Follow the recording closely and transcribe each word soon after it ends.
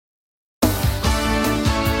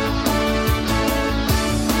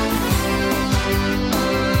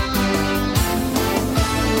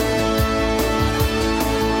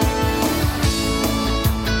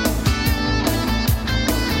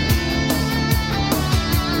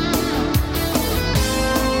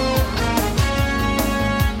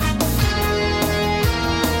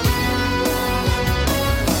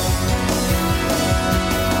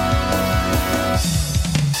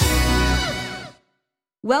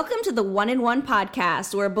Welcome to the One in One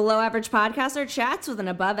podcast, where a below-average podcaster chats with an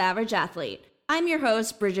above-average athlete. I'm your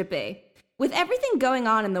host, Bridget B. With everything going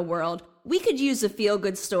on in the world, we could use a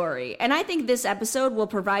feel-good story, and I think this episode will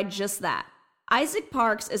provide just that. Isaac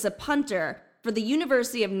Parks is a punter for the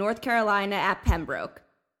University of North Carolina at Pembroke.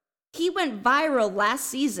 He went viral last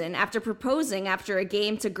season after proposing after a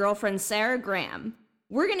game to girlfriend Sarah Graham.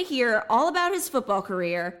 We're going to hear all about his football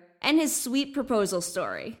career and his sweet proposal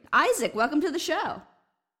story. Isaac, welcome to the show.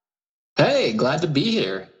 Hey, glad to be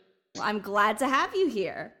here. Well, I'm glad to have you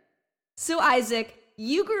here. So, Isaac,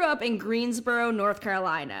 you grew up in Greensboro, North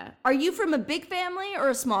Carolina. Are you from a big family or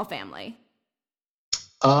a small family?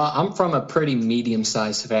 I'm from a pretty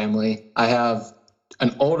medium-sized family. I have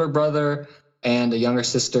an older brother and a younger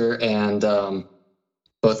sister and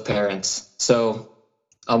both parents. So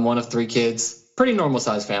I'm one of three kids. Pretty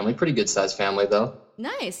normal-sized family, pretty good-sized family, though.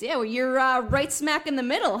 Nice. Yeah, well, you're right smack in the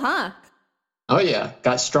middle, huh? Oh, yeah.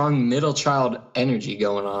 Got strong middle child energy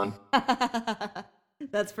going on.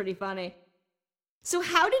 That's pretty funny. So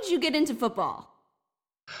how did you get into football?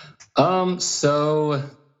 So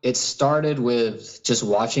it started with just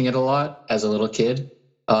watching it a lot as a little kid.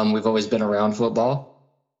 We've always been around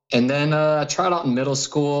football. And then I tried out in middle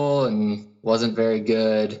school and wasn't very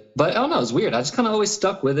good. But I don't know, it was weird. I just kind of always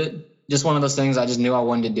stuck with it. Just one of those things, I just knew I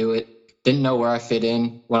wanted to do it. Didn't know where I fit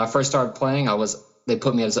in. When I first started playing, they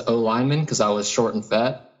put me as an O-lineman because I was short and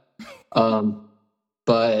fat.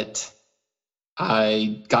 But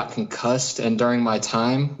I got concussed, and during my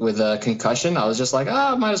time with a concussion, I was just like,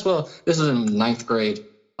 might as well. This was in ninth grade.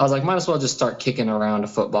 I was like, might as well just start kicking around a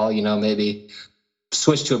football, maybe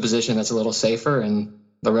switch to a position that's a little safer, and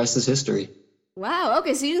the rest is history. Wow,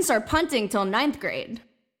 okay, so you didn't start punting till ninth grade.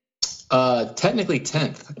 Technically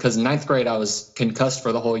 10th, because ninth grade I was concussed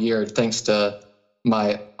for the whole year thanks to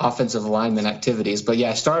my offensive lineman activities. But yeah,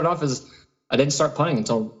 I didn't start punting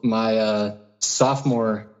until my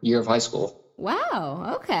sophomore year of high school.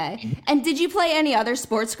 Wow, okay. And did you play any other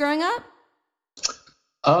sports growing up?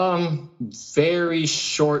 Very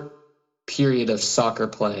short period of soccer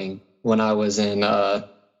playing when I was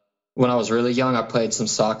really young. I played some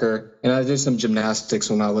soccer, and I did some gymnastics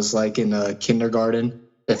when I was like in kindergarten,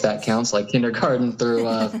 if that counts, like kindergarten through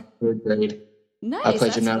third grade. Nice. I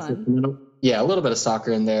played gymnastics. Yeah, a little bit of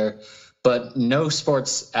soccer in there, but no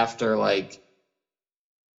sports after like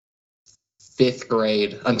fifth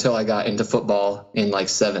grade until I got into football in like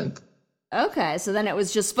seventh. Okay, so then it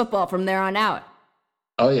was just football from there on out.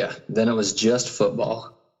 Oh yeah, then it was just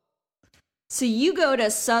football. So you go to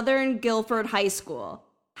Southern Guilford High School.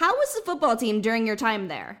 How was the football team during your time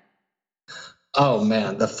there? Oh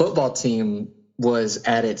man, the football team was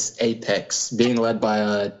at its apex, being led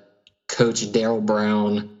by Coach Daryl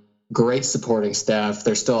Brown. Great supporting staff.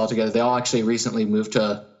 They're still all together. They all actually recently moved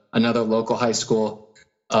to another local high school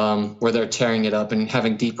where they're tearing it up and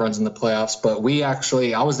having deep runs in the playoffs. But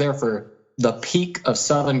I was there for the peak of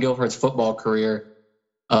Southern Guilford's football career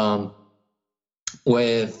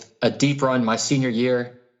with a deep run my senior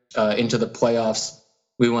year into the playoffs.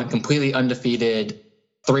 We went completely undefeated,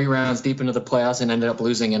 3 rounds deep into the playoffs, and ended up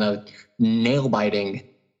losing in a nail-biting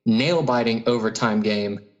overtime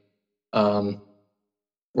game.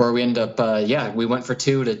 Where we end up, we went for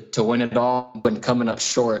 2 to win it all, but coming up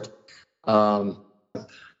short.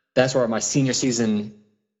 That's where my senior season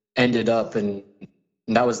ended up, and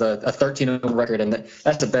that was a 13-0 record, and that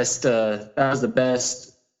was the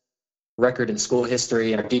best record in school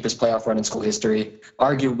history and our deepest playoff run in school history.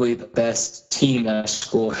 Arguably the best team that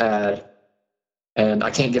school had, and I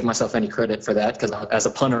can't give myself any credit for that because as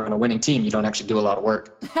a punter on a winning team, you don't actually do a lot of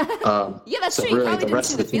work. Yeah, that's so true. Really, the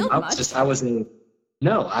rest of the team,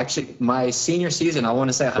 No, actually, my senior season, I want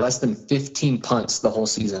to say I had less than 15 punts the whole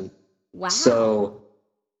season. Wow. So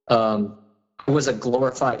it was a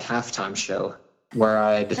glorified halftime show where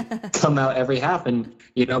I'd come out every half, and,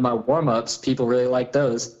 my warm-ups, people really liked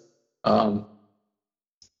those.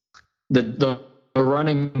 The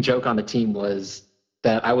running joke on the team was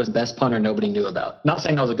that I was the best punter nobody knew about. Not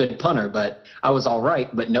saying I was a good punter, but I was all right,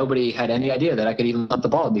 but nobody had any idea that I could even punt the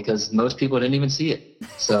ball because most people didn't even see it.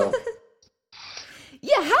 So...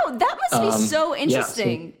 Yeah, that must be so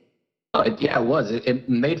interesting. It was. It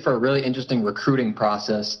made for a really interesting recruiting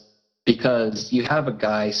process because you have a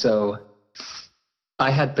guy. So I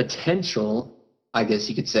had potential, I guess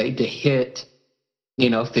you could say, to hit,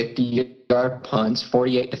 50-yard punts,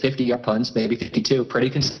 48 to 50-yard punts, maybe 52 pretty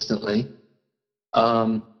consistently.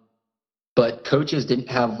 But coaches didn't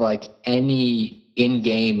have like any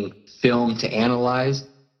in-game film to analyze.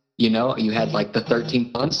 You had like the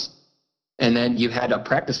 13 punts. And then you had a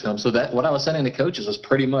practice film. So that what I was sending to coaches was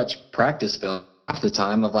pretty much practice film half the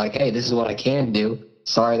time of like, hey, this is what I can do.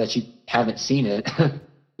 sorry that you haven't seen it,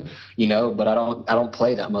 but I don't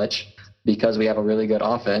play that much because we have a really good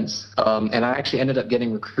offense. And I actually ended up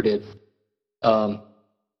getting recruited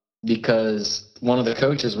because one of the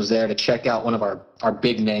coaches was there to check out one of our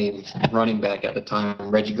big name running back at the time,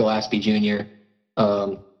 Reggie Gillespie Jr.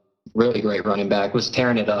 Really great running back, was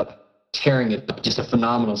tearing it up, just a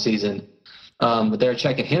phenomenal season. But they were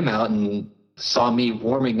checking him out and saw me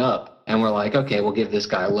warming up, and we're like, okay, we'll give this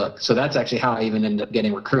guy a look. So that's actually how I even ended up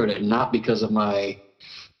getting recruited, not because of my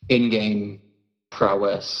in-game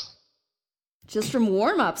prowess. Just from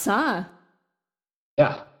warm-ups, huh?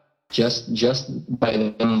 Yeah. Just by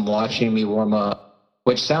them watching me warm up,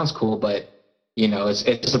 which sounds cool, but it's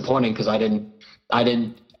disappointing because I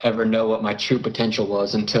didn't ever know what my true potential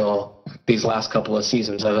was until these last couple of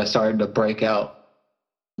seasons as I started to break out.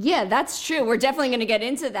 Yeah, that's true. We're definitely going to get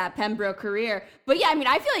into that Pembroke career. But yeah, I mean,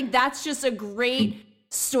 I feel like that's just a great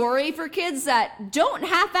story for kids that don't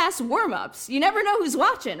half-ass warm-ups. You never know who's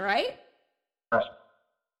watching, right? Right.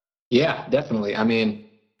 Yeah, definitely. I mean,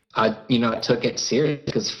 I took it serious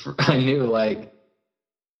because I knew, like,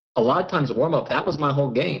 a lot of times warm-up, that was my whole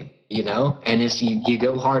game, and it's you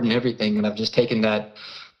go hard in everything, and I've just taken that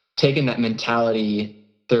mentality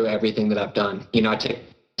through everything that I've done. I take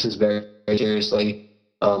this very, very seriously.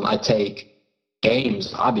 I take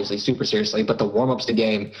games obviously super seriously, but the warm-ups to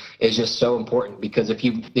game is just so important because if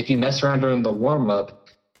you mess around during the warm-up,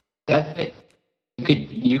 that's it.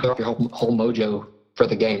 You go off your whole mojo for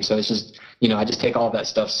the game. So it's just, I just take all that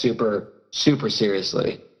stuff super, super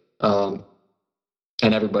seriously. And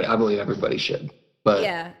I believe everybody should. But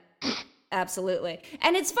yeah. Absolutely.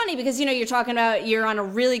 And it's funny because, you're talking about you're on a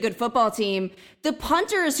really good football team. The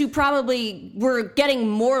punters who probably were getting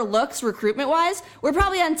more looks recruitment-wise were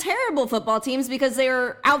probably on terrible football teams because they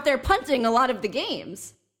were out there punting a lot of the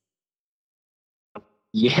games.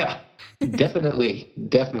 Yeah, definitely.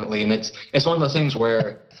 Definitely. And it's one of those things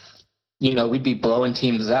where, we'd be blowing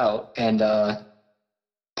teams out and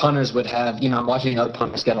punters would have, I'm watching other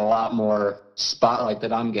punters get a lot more spotlight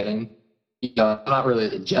that I'm getting. I'm not really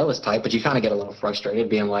the jealous type, but you kind of get a little frustrated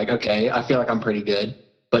being like, okay, I feel like I'm pretty good,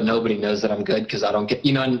 but nobody knows that I'm good because I don't get,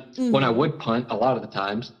 and when I would punt, a lot of the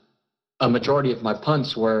times, a majority of my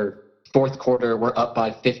punts were fourth quarter, we're up by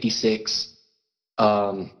 56.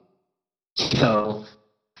 So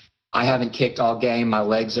I haven't kicked all game. My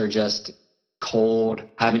legs are just cold.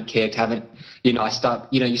 I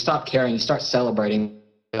stopped, you stop caring, you start celebrating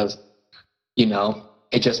because,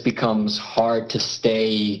 it just becomes hard to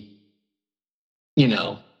stay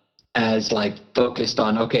as like focused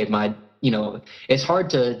on, okay, it's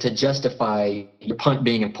hard to justify your punt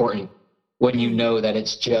being important when you know that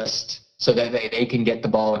it's just so that they can get the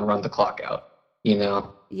ball and run the clock out,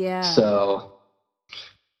 Yeah. So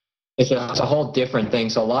it's a whole different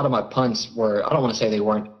thing. So a lot of my punts were, I don't want to say they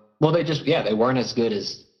weren't, well, they weren't as good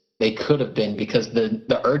as they could have been because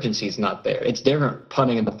the urgency is not there. It's different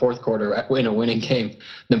punting in the fourth quarter in a winning game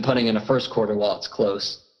than punting in the first quarter while it's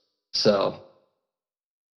close. So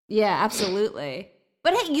yeah, absolutely.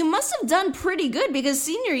 But hey, you must have done pretty good because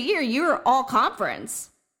senior year, you were all conference.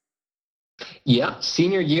 Yeah,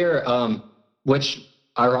 senior year, which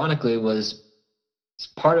ironically was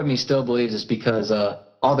part of me still believes is because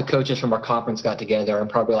all the coaches from our conference got together and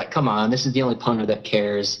probably like, come on, this is the only punter that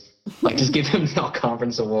cares. Like, just give him the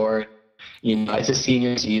all-conference award. It's a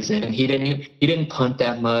senior season, and he didn't punt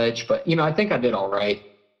that much, but I think I did all right.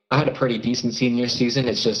 I had a pretty decent senior season.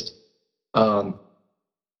 It's just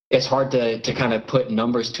it's hard to kind of put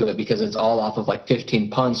numbers to it because it's all off of like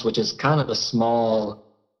 15 punts, which is kind of a small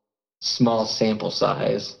sample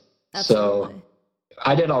size. Absolutely. So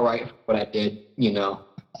I did all right what I did,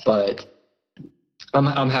 but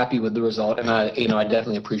I'm happy with the result, and I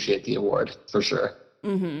definitely appreciate the award for sure.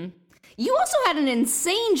 Mm-hmm. You also had an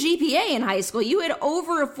insane GPA in high school. You had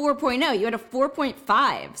over a 4.0. You had a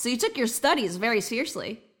 4.5. So you took your studies very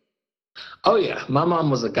seriously. Oh yeah, my mom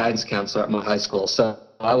was a guidance counselor at my high school, so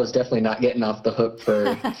I was definitely not getting off the hook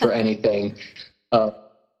for anything.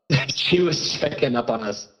 She was checking up on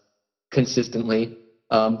us consistently,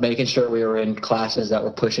 making sure we were in classes that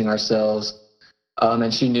were pushing ourselves.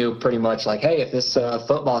 And she knew pretty much like, hey, if this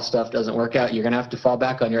football stuff doesn't work out, you're going to have to fall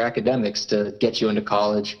back on your academics to get you into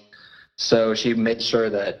college. So she made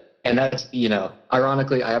sure that, and that's,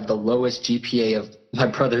 ironically, I have the lowest GPA of my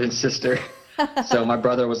brother and sister. So my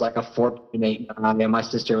brother was like a 4.89 and my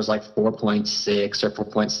sister was like 4.6 or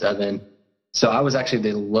 4.7. So I was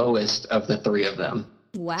actually the lowest of the three of them.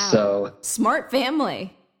 Wow. So smart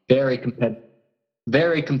family. Very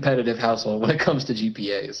competitive household when it comes to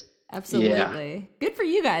GPAs. Absolutely. Yeah. Good for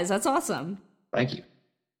you guys. That's awesome. Thank you.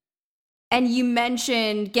 And you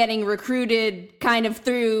mentioned getting recruited kind of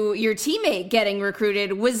through your teammate getting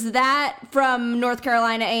recruited. Was that from North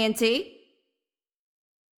Carolina A&T?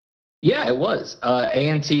 Yeah, it was.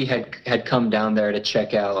 A&T had come down there to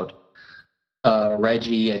check out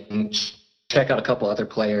Reggie and check out a couple other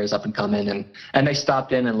players up and coming, and they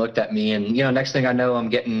stopped in and looked at me, and next thing I know, I'm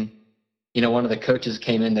getting, one of the coaches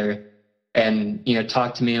came in there and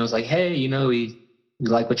talked to me. I was like, hey, we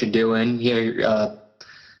like what you're doing here.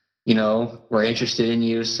 We're interested in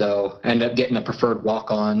you. So I ended up getting a preferred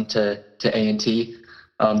walk-on to A&T.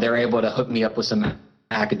 They were able to hook me up with some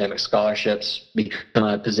academic scholarships because of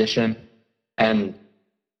my position. And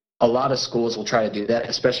a lot of schools will try to do that,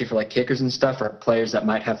 especially for like kickers and stuff, or players that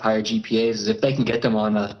might have higher GPAs, is if they can get them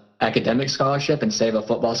on an academic scholarship and save a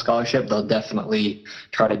football scholarship, they'll definitely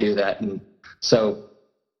try to do that. And so,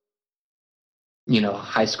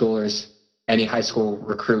 high schoolers, any high school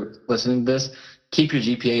recruit listening to this, keep your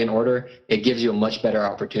GPA in order. It gives you a much better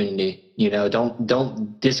opportunity.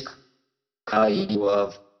 Don't discount the value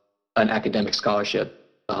of an academic scholarship,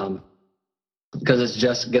 because it's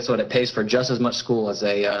just, guess what, it pays for just as much school as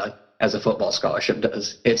a football scholarship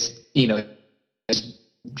does. It's it's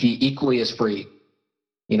equally as free.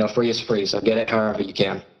 Free is free. So get it however you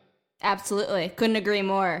can. Absolutely, couldn't agree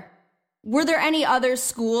more. Were there any other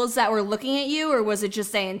schools that were looking at you, or was it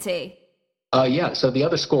just A&T? Yeah, so the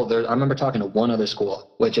other school, I remember talking to one other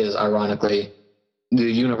school, which is ironically the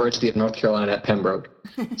University of North Carolina at Pembroke.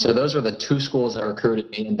 So those were the two schools that recruited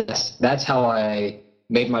me, and that's how I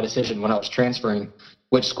made my decision when I was transferring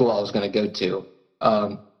which school I was going to go to.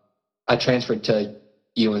 I transferred to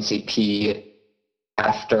UNCP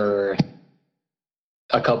after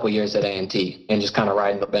a couple years at A&T and just kind of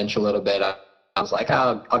riding the bench a little bit. I was like,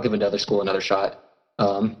 I'll give another school another shot.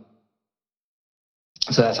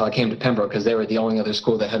 So that's how I came to Pembroke, because they were the only other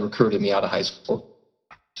school that had recruited me out of high school.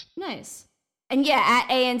 Nice. And yeah, at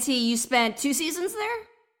A&T, you spent 2 seasons there?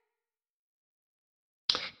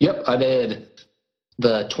 Yep, I did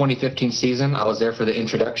the 2015 season. I was there for the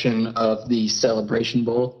introduction of the Celebration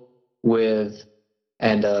Bowl we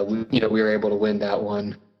were able to win that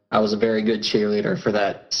one. I was a very good cheerleader for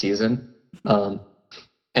that season. And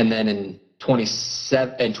then in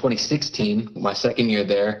 2016, my second year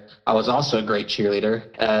there, I was also a great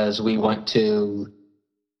cheerleader as we went to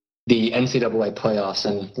the NCAA playoffs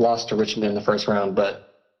and lost to Richmond in the first round. But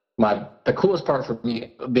the coolest part for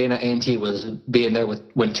me being at A&T was being there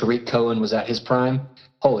when Tariq Cohen was at his prime.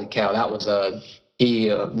 Holy cow, that was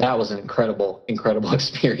an incredible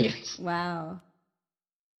experience. Wow.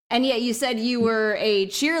 And yet you said you were a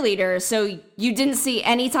cheerleader, so you didn't see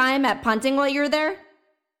any time at punting while you were there?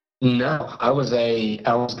 No, I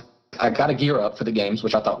got a gear up for the games,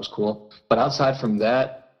 which I thought was cool. But outside from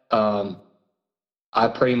that, I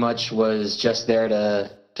pretty much was just there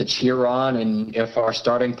to cheer on, and if our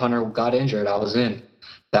starting punter got injured, I was in.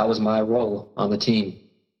 That was my role on the team.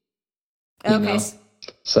 Okay.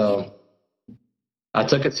 So I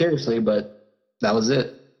took it seriously, but that was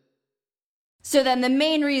it. So then the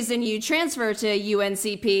main reason you transfer to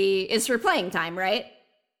UNCP is for playing time, right?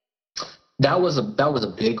 That was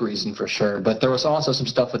a big reason for sure, but there was also some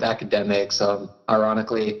stuff with academics.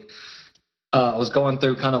 Ironically, I was going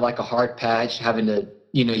through kind of like a hard patch, having to,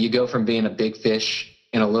 you go from being a big fish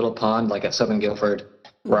in a little pond, like at Southern Guilford,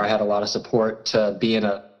 where I had a lot of support, to being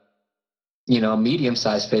a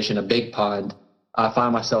medium-sized fish in a big pond. I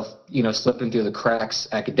find myself, slipping through the cracks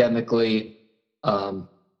academically,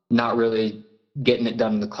 not really getting it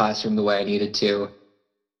done in the classroom the way I needed to.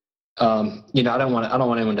 I don't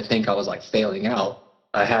want anyone to think I was like failing out.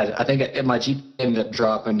 I think my GPA ended up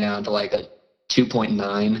dropping down to like a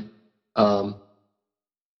 2.9.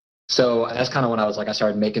 So that's kind of when I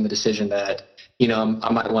started making the decision that,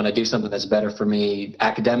 I might want to do something that's better for me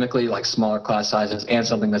academically, like smaller class sizes, and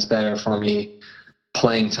something that's better for me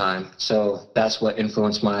playing time. So that's what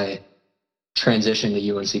influenced my transition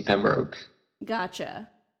to UNC Pembroke. Gotcha.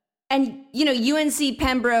 And, UNC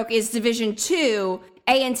Pembroke is Division II,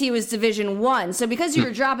 A&T was Division I. So because you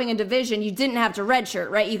were dropping a division, you didn't have to redshirt,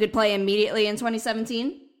 right? You could play immediately in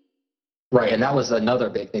 2017? Right, and that was another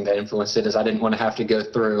big thing that influenced it, is I didn't want to have to go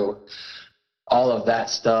through all of that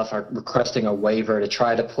stuff, or requesting a waiver to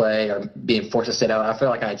try to play, or being forced to sit out. I feel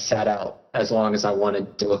like I had sat out as long as I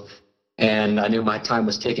wanted to, and I knew my time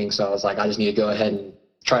was ticking, so I was like, I just need to go ahead and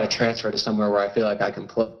try to transfer to somewhere where I feel like I can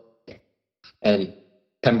play. And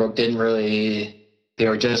Pembroke they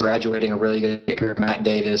were just graduating a really good kicker, Matt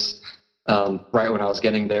Davis, right when I was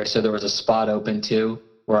getting there, so there was a spot open too,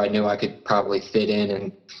 where I knew I could probably fit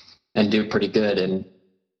in and do pretty good, and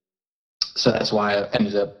so that's why I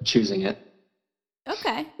ended up choosing it.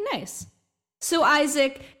 Okay, nice. So,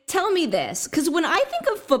 Isaac, tell me this, because when I think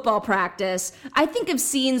of football practice, I think of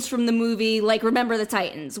scenes from the movie like Remember the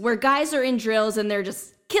Titans, where guys are in drills and they're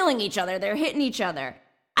just killing each other, they're hitting each other.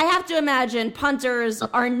 I have to imagine punters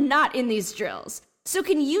are not in these drills. So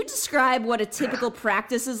can you describe what a typical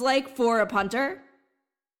practice is like for a punter?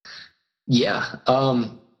 Yeah.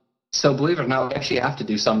 So believe it or not, we actually have to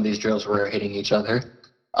do some of these drills where we're hitting each other.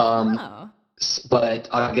 But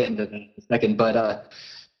I'll get into that in a second. But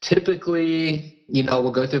typically,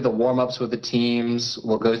 we'll go through the warm-ups with the teams.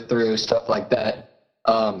 We'll go through stuff like that.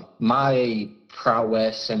 My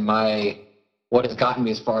prowess and what has gotten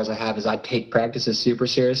me as far as I have is I take practices super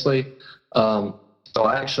seriously. So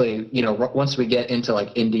I actually, once we get into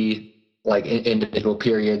individual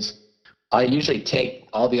periods, I usually take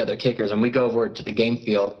all the other kickers and we go over to the game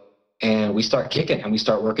field and we start kicking and we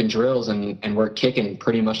start working drills and we're kicking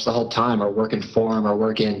pretty much the whole time, or working form or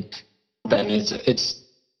working. And it's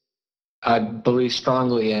I believe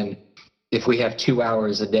strongly in, if we have 2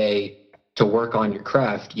 hours a day to work on your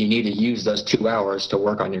craft, you need to use those 2 hours to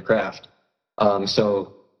work on your craft. And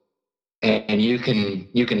you can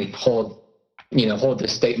hold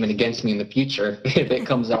this statement against me in the future if it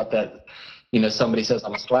comes out that, somebody says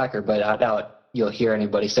I'm a slacker, but I doubt you'll hear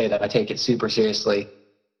anybody say that. I take it super seriously.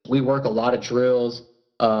 We work a lot of drills,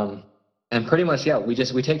 and pretty much,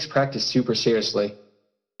 we take practice super seriously,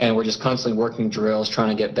 and we're just constantly working drills,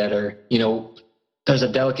 trying to get better. There's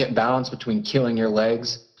a delicate balance between killing your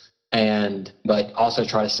legs but also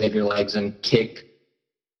try to save your legs and kick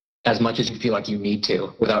as much as you feel like you need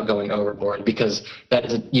to without going overboard, because that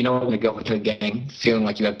is, you don't want to go into a game feeling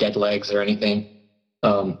like you have dead legs or anything.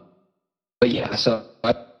 So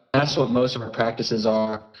that's what most of our practices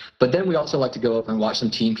are. But then we also like to go over and watch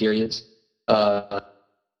some team periods,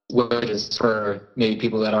 which is for maybe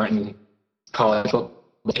people that aren't in college football.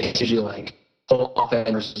 It's usually like whole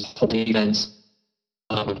offense versus whole defense.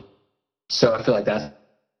 So I feel like that's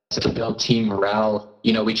to build team morale.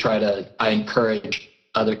 I encourage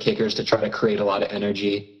other kickers to try to create a lot of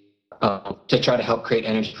energy, to try to help create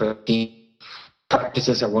energy for the team.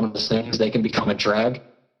 Practices are one of those things. They can become a drag,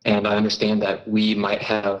 and I understand that we might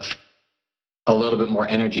have a little bit more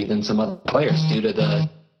energy than some other players due to the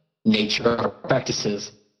nature of our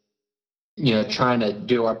practices. Trying to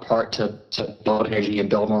do our part to build energy and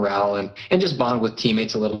build morale and just bond with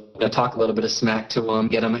teammates a little, talk a little bit of smack to them,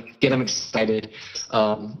 get them excited.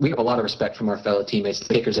 We have a lot of respect from our fellow teammates,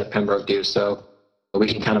 the kickers at Pembroke do, so we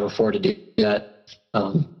can kind of afford to do that.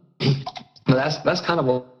 But that's kind of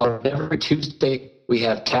what every Tuesday we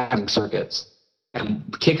have tagging circuits,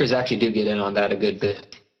 and kickers actually do get in on that a good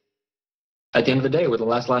bit. At the end of the day, we're the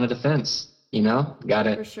last line of defense.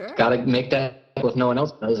 Gotta make that if no one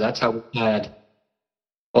else does. That's how we had,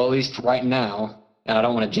 well, at least right now, and I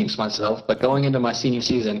don't want to jinx myself, but going into my senior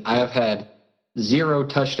season, I have had 0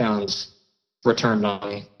 touchdowns returned on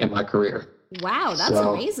me in my career. Wow, that's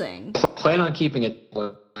amazing. Plan on keeping it,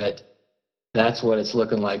 but that's what it's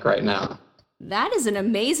looking like right now. That is an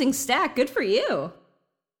amazing stat. Good for you.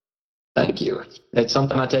 Thank you. It's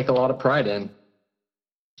something I take a lot of pride in.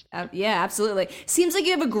 Yeah, absolutely. Seems like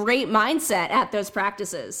you have a great mindset at those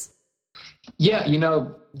practices. Yeah,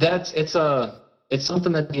 it's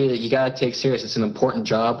something that you got to take serious. It's an important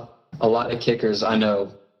job. A lot of kickers I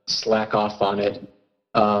know slack off on it.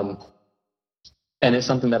 And it's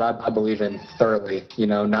something that I believe in thoroughly,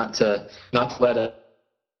 not to let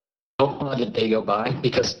don't let a day go by,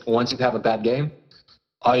 because once you have a bad game,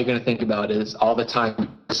 all you're going to think about is all the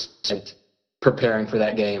time spent preparing for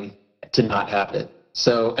that game to not have it.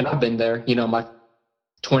 So, and I've been there, my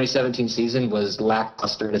 2017 season was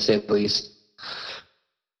lackluster to say the least.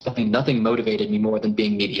 Nothing motivated me more than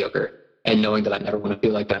being mediocre and knowing that I never want to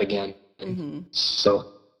feel like that again. Mm-hmm.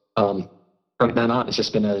 So, from then on, it's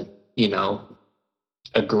just been a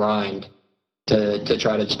grind to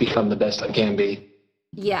try to just become the best I can be.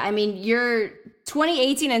 Yeah, I mean, your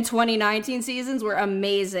 2018 and 2019 seasons were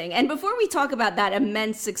amazing. And before we talk about that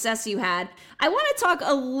immense success you had, I want to talk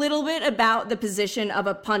a little bit about the position of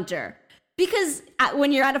a punter. Because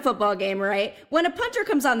when you're at a football game, right, when a punter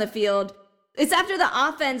comes on the field, it's after the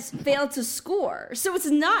offense failed to score. So it's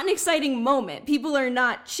not an exciting moment. People are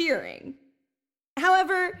not cheering.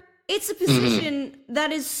 However, it's a position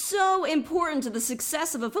that is so important to the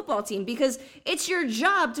success of a football team, because it's your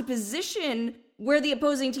job to position where the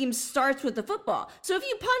opposing team starts with the football. So if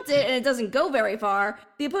you punt it and it doesn't go very far,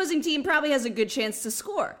 the opposing team probably has a good chance to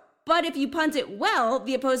score. But if you punt it well,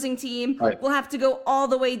 the opposing team will have to go all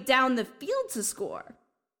the way down the field to score.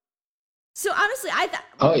 So honestly,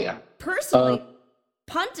 personally,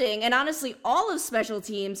 punting and honestly all of special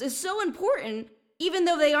teams is so important, even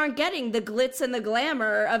though they aren't getting the glitz and the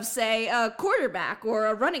glamour of, say, a quarterback or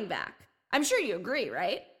a running back. I'm sure you agree,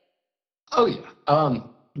 right? Oh yeah.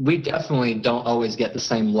 We definitely don't always get the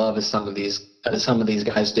same love as some of these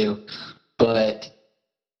guys do, but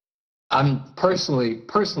I'm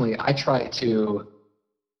personally, I try to,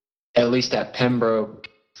 at least at Pembroke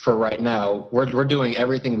for right now, we're doing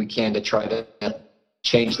everything we can to try to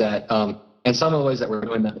change that. And some of the ways that we're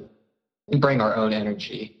doing that, we bring our own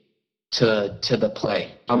energy to the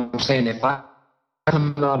play. I'm saying if I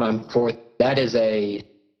come out on fourth, that is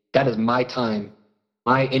my time,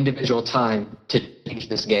 my individual time to change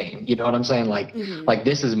this game. You know what I'm saying? Like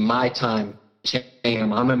this is my time.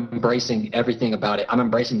 I'm embracing everything about it. I'm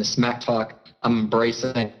embracing the smack talk. I'm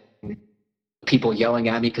embracing people yelling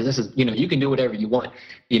at me because this is, you can do whatever you want.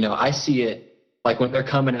 I see it like when they're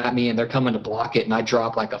coming at me and they're coming to block it and I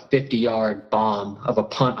drop like a 50-yard bomb of a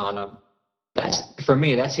punt on them. For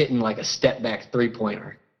me, that's hitting like a step back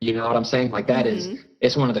 3-pointer. You know what I'm saying? Like that is,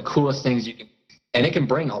 it's one of the coolest things you can, and it can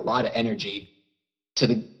bring a lot of energy to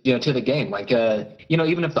the game. Like,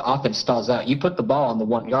 even if the offense stalls out, you put the ball on the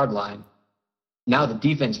 1-yard line. Now the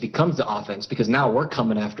defense becomes the offense because now we're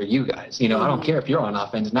coming after you guys. I don't care if you're on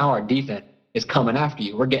offense. Now our defense is coming after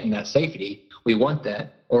you. We're getting that safety. We want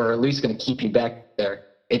that, or at least going to keep you back there.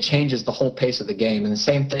 It changes the whole pace of the game. And the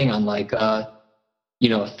same thing on like, a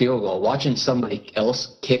field goal. Watching somebody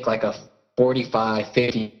else kick like a 45,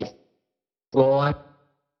 50 goal line,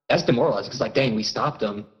 that's demoralizing because like, dang, we stopped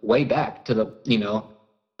them way back to the,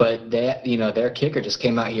 but that, their kicker just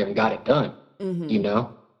came out here and got it done,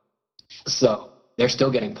 So they're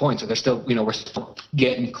still getting points, or they're still, we're still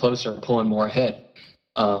getting closer and pulling more ahead.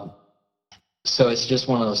 So it's just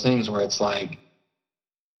one of those things where it's like,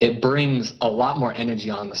 it brings a lot more energy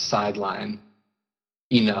on the sideline,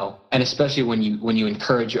 and especially when you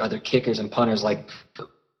encourage your other kickers and punters. Like,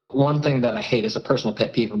 one thing that I hate is a personal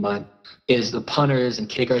pet peeve of mine is the punters and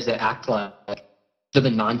kickers that act like they're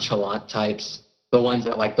the nonchalant types, the ones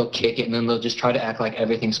that like they'll kick it and then they'll just try to act like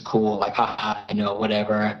everything's cool, like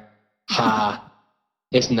whatever,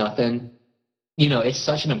 it's nothing. It's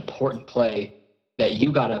such an important play that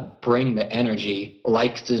you got to bring the energy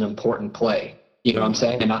like it's an important play. You know what I'm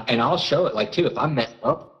saying? And I'll show it like too. If I mess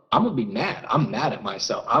up, I'm gonna be mad. I'm mad at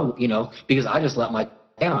myself. Because I just let my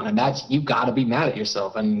down, and you got to be mad at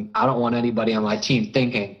yourself. And I don't want anybody on my team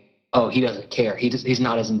thinking, oh, he doesn't care. He's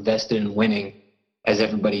not as invested in winning as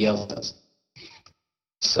everybody else does.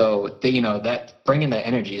 So that bringing that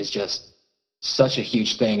energy is just such a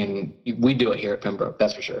huge thing, and we do it here at Pembroke.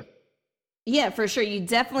 That's for sure. Yeah, for sure. You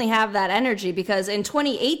definitely have that energy because in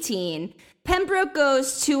 2018, Pembroke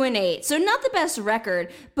goes 2-8. So not the best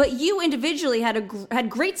record, but you individually had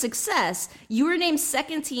great success. You were named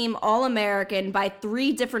second team All-American by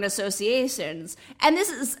 3 different associations. And this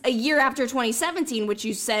is a year after 2017, which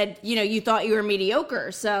you said, you thought you were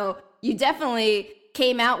mediocre. So you definitely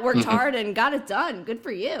came out, worked hard, and got it done. Good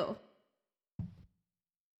for you.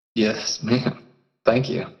 Yes, man. Thank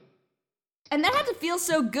you. And that had to feel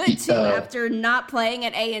so good, too, after not playing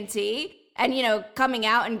at A&T and, coming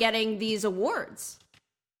out and getting these awards.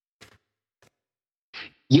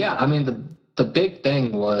 Yeah, I mean, the big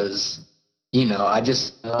thing was, I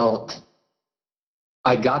just felt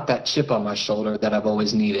I got that chip on my shoulder that I've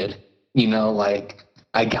always needed. Like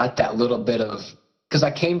I got that little bit of, because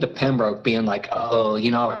I came to Pembroke being like, oh,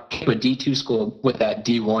 I came to a D2 school with that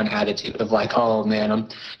D1 attitude of like, oh, man,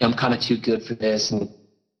 I'm kind of too good for this. And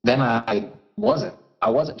then I wasn't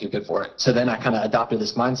too good for it. So then I kind of adopted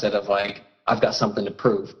this mindset of like, I've got something to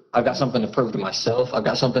prove. I've got something to prove to myself. I've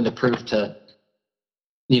got something to prove to,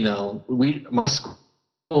 my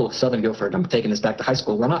school, Southern Guilford, I'm taking this back to high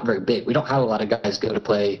school. We're not very big. We don't have a lot of guys go to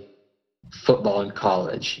play football in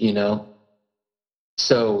college,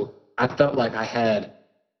 So I felt like I had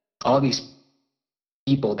all these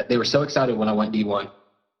people that they were so excited when I went D1,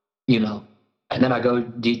 and then I go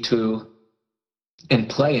D2 and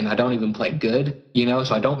play, and I don't even play good,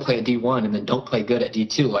 so I don't play at D1 and then don't play good at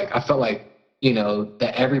D2. Like, I felt like,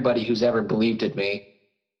 that everybody who's ever believed in me,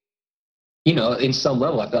 in some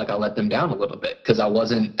level, I feel like I let them down a little bit because I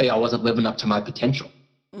wasn't living up to my potential,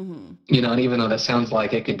 and even though that sounds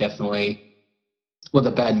like it could definitely, with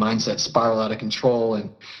a bad mindset, spiral out of control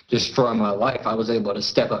and destroy my life, I was able to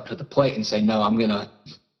step up to the plate and say, no,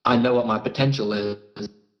 I know what my potential is.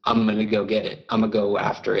 I'm going to go get it. I'm going to go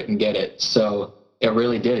after it and get it. So it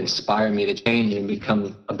really did inspire me to change and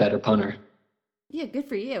become a better punter. Yeah, good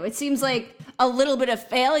for you. It seems like a little bit of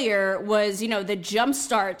failure was, the jump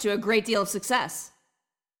start to a great deal of success.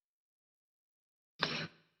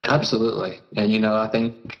 Absolutely. And, I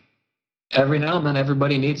think every now and then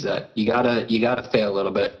everybody needs that. You gotta fail a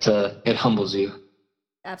little bit. It humbles you.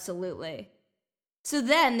 Absolutely. So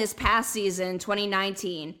then this past season,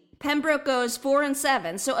 2019, Pembroke goes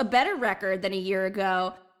 4-7, so a better record than a year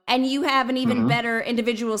ago. And you have an even better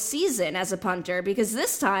individual season as a punter because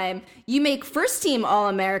this time you make first team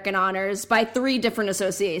All-American honors by 3 different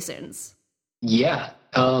associations. Yeah.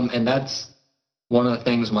 And that's one of the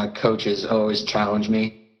things my coaches always challenge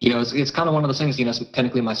me. It's kind of one of those things,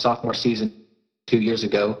 technically my sophomore season 2 years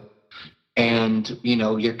ago. And,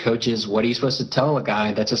 your coaches, what are you supposed to tell a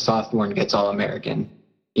guy that's a sophomore and gets All-American?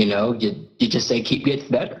 You just say, keep getting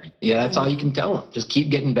better. Yeah, that's all you can tell them. Just keep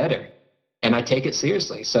getting better. And I take it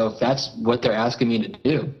seriously. So if that's what they're asking me to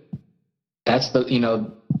do, that's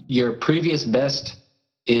your previous best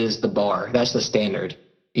is the bar. That's the standard,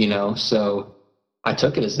 So I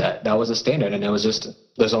took it as that. That was a standard. And it was just,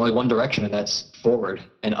 there's only one direction, and that's forward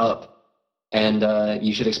and up. And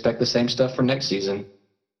you should expect the same stuff for next season.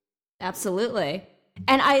 Absolutely.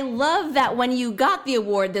 And I love that when you got the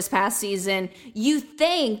award this past season, you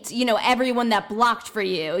thanked, everyone that blocked for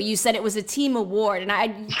you. You said it was a team award,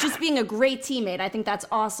 and just being a great teammate, I think that's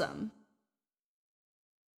awesome.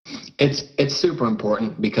 It's super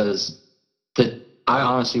important because I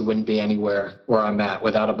honestly wouldn't be anywhere where I'm at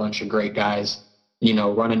without a bunch of great guys,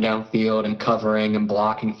 running downfield and covering and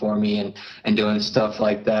blocking for me and doing stuff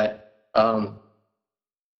like that.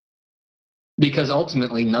 Because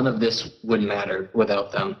ultimately, none of this would matter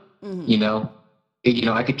without them.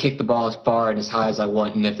 I could kick the ball as far and as high as I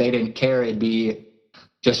want, and if they didn't care, it'd be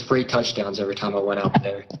just free touchdowns every time I went out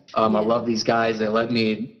there. I love these guys. They let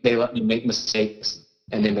me make mistakes,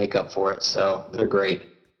 and they make up for it. So they're great.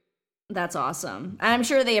 That's awesome. I'm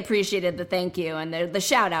sure they appreciated the thank you and the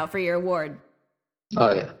shout out for your award.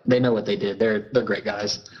 Oh yeah, they know what they did. They're great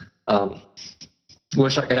guys.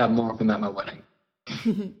 Wish I could have more of them at my wedding.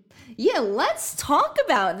 Yeah, let's talk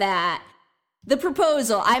about that. The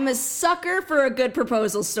proposal. I'm a sucker for a good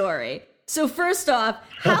proposal story. So first off,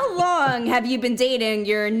 how long have you been dating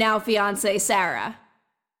your now fiance, Sarah?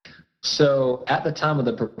 So at the time of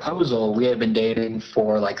the proposal, we had been dating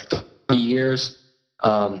for like 3 years.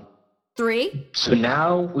 3? So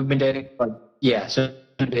now we've been dating, so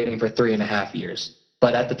we've been dating for 3.5 years.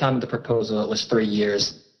 But at the time of the proposal, it was 3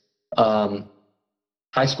 years. High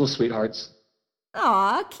school sweethearts.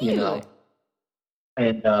 Aw, cute.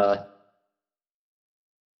 And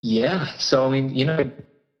so I mean,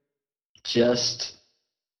 just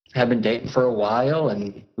have been dating for a while,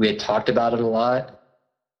 and we had talked about it a lot.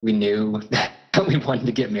 We knew that we wanted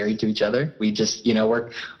to get married to each other. We just,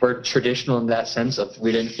 we're traditional in that sense of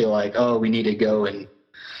we didn't feel like, oh, we need to go and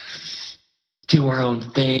do our own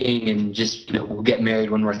thing and just, we'll get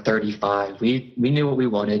married when we're 35. We knew what we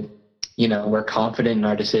wanted. We're confident in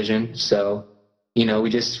our decision. So, we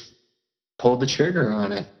just pulled the trigger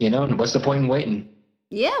on it, and what's the point in waiting?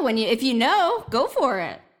 Yeah, if go for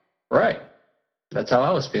it. Right. That's how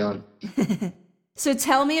I was feeling. So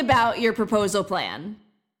tell me about your proposal plan.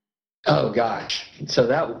 Oh, gosh. So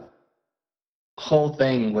that whole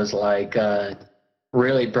thing was like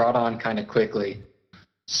really brought on kind of quickly.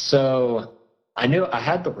 So I knew I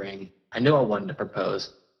had the ring. I knew I wanted to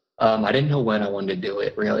propose. I didn't know when I wanted to do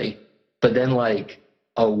it, really. But then like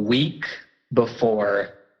a week before,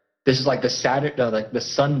 this is like the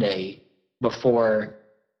Sunday before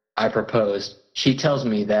I proposed, she tells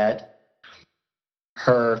me that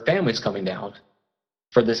her family's coming down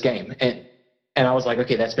for this game. And I was like,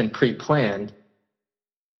 okay, that's been pre-planned.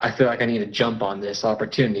 I feel like I need to jump on this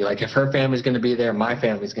opportunity. Like if her family's going to be there, my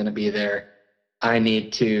family's going to be there. I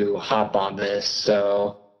need to hop on this.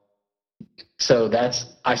 So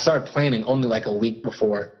I started planning only like a week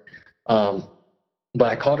before. But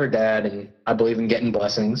I called her dad, and I believe in getting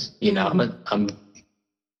blessings. I'm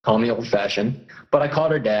calling me old fashioned, but I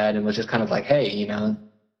called her dad and was just kind of like, hey,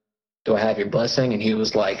 do I have your blessing? And he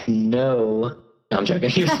was like, no. No, I'm joking.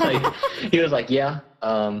 He was like, yeah,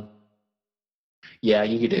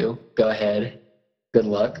 you do. Go ahead. Good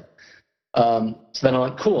luck. So then I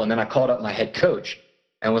went, cool. And then I called up my head coach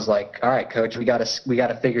and was like, all right, coach, we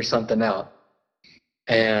gotta figure something out.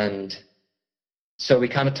 And so we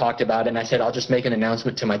kind of talked about it, and I said, I'll just make an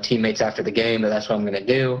announcement to my teammates after the game that that's what I'm going to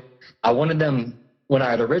do. I wanted them, when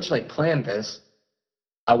I had originally planned this,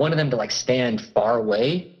 I wanted them to like stand far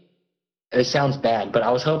away. It sounds bad, but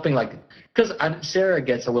I was hoping because Sarah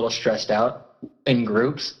gets a little stressed out in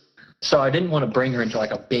groups. So I didn't want to bring her into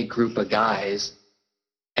like a big group of guys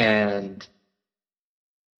and,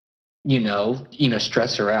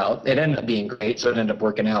 stress her out. It ended up being great, so it ended up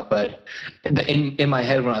working out. But in my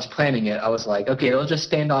head when I was planning it, I was like, okay, they'll just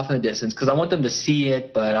stand off in the distance because I want them to see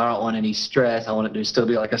it, but I don't want any stress. I want it to still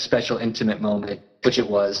be like a special, intimate moment, which it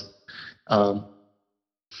was.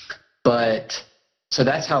 But So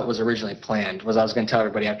that's how it was originally planned, was I was going to tell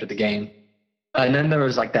everybody after the game. And then there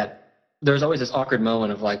was always this awkward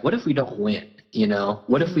moment of like, what if we don't win?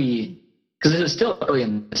 What if because it was still early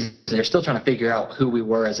in the season, they're still trying to figure out who we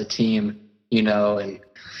were as a team, and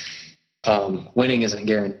winning isn't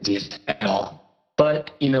guaranteed at all.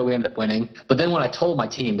 But, we ended up winning. But then when I told my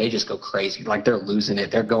team, they just go crazy. Like, they're losing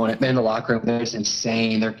it. They're going in the locker room. They're just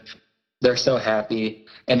insane. They're so happy.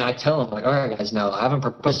 And I tell them, like, all right, guys, no, I haven't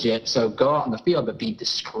proposed yet. So go out in the field, but be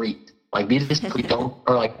discreet. Like, be discreet.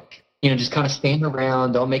 Just kind of stand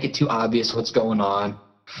around. Don't make it too obvious what's going on.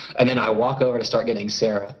 And then I walk over to start getting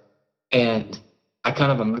Sarah. And I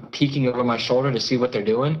kind of am peeking over my shoulder to see what they're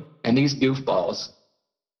doing. And these goofballs,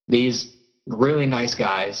 these really nice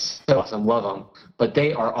guys, so awesome, love them, but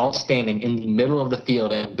they are all standing in the middle of the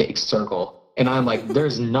field in a big circle. And I'm like,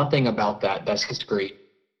 there's nothing about that's discreet.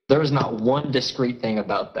 There is not one discreet thing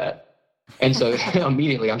about that. And so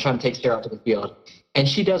immediately I'm trying to take Sarah out to the field. And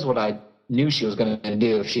she does what I knew she was going to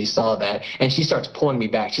do if she saw that. And she starts pulling me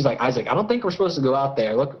back. She's like, Isaac, I don't think we're supposed to go out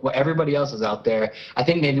there. Look, everybody else is out there. I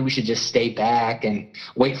think maybe we should just stay back and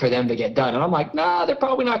wait for them to get done. And I'm like, nah, they're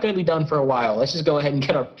probably not going to be done for a while. Let's just go ahead and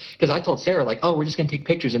because I told Sarah, like, oh, we're just going to take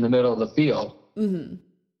pictures in the middle of the field. Mm-hmm.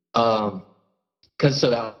 Because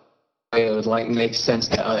so that it would like make sense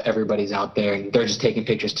that everybody's out there and they're just taking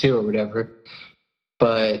pictures too or whatever.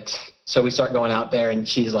 But so we start going out there and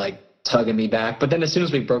she's like tugging me back. But then as soon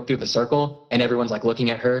as we broke through the circle and everyone's like looking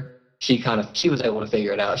at her, she was able to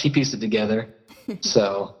figure it out. She pieced it together.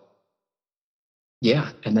 So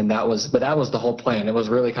yeah. And then that was the whole plan. It was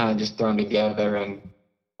really kind of just thrown together and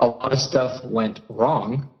a lot of stuff went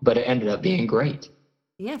wrong, but it ended up being great.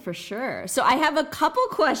 Yeah, for sure. So I have a couple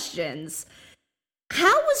questions.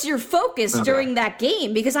 How was your focus during that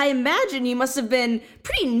game? Because I imagine you must have been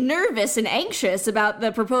pretty nervous and anxious about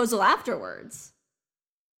the proposal afterwards.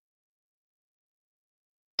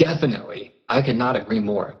 Definitely. I could not agree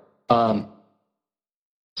more.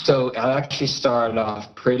 So I actually started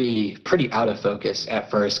off pretty out of focus at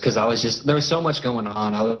first because there was so much going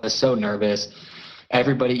on. I was so nervous.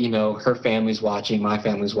 Everybody, her family's watching, my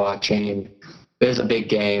family's watching. It was a big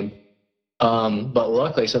game. But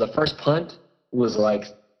luckily, so the first punt was like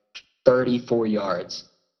 34 yards.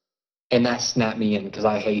 And that snapped me in because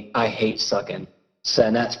I hate sucking. So,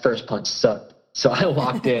 and that first punt sucked. So I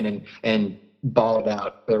walked in and balled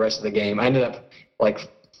out for the rest of the game. I ended up like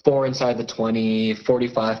 4 inside the 20,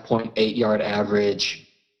 45.8 yard average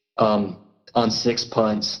on 6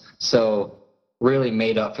 punts. So really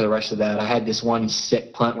made up for the rest of that. I had this one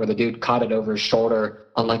sick punt where the dude caught it over his shoulder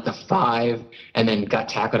on like the 5 and then got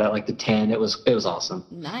tackled at like the 10. It was awesome.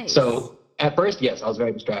 Nice. So at first, yes, I was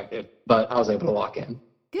very distracted, but I was able to walk in.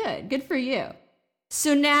 Good for you.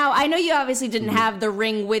 So now, I know you obviously didn't have the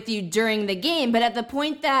ring with you during the game, but at the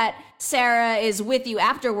point that Sarah is with you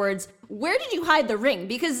afterwards, where did you hide the ring?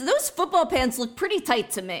 Because those football pants look pretty tight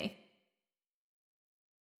to me.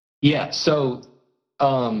 Yeah, so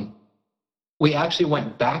we actually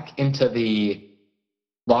went back into the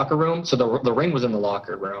locker room. So the ring was in the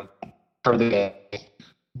locker room for the game,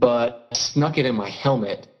 but I snuck it in my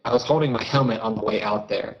helmet. I was holding my helmet on the way out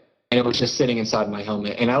there, and it was just sitting inside my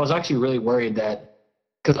helmet. And I was actually really worried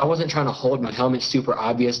because I wasn't trying to hold my helmet super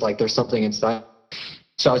obvious, like there's something inside.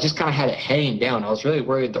 So I just kind of had it hanging down. I was really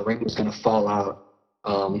worried the ring was going to fall out.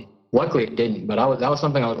 Luckily it didn't, but that was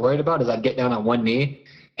something I was worried about, is I'd get down on one knee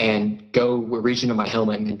and go reach into my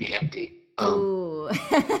helmet and then be empty. Ooh.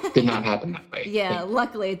 Did not happen that way. Yeah,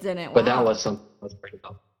 luckily it didn't. But that was something I was worried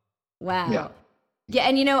about. Wow. Yeah,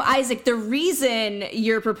 and Isaac, the reason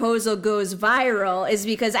your proposal goes viral is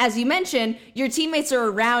because, as you mentioned, your teammates are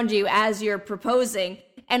around you as you're proposing.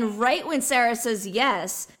 And right when Sarah says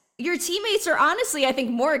yes, your teammates are honestly, I think,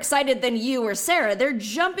 more excited than you or Sarah. They're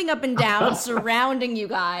jumping up and down, surrounding you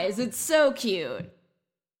guys. It's so cute.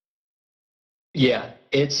 Yeah,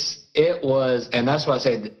 it was, and that's why I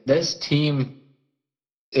say this team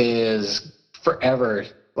is forever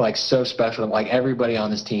like so special. Like everybody on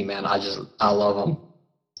this team, man, I love them.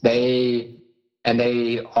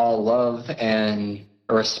 They all love and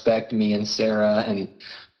respect me and Sarah, and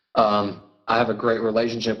I have a great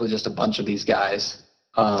relationship with just a bunch of these guys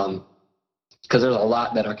because there's a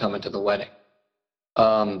lot that are coming to the wedding.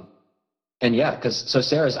 And yeah, so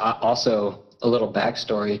Sarah's also a little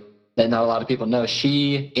backstory that not a lot of people know.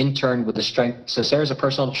 She interned with the strength. So Sarah's a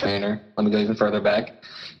personal trainer. Let me go even further back,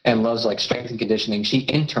 and loves like strength and conditioning. She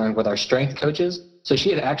interned with our strength coaches. So she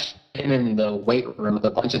had actually been in the weight room with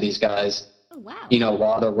a bunch of these guys,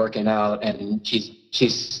 while they're working out, and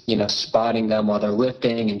she's spotting them while they're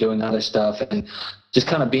lifting and doing other stuff, and just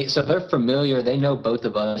kind of so they're familiar. They know both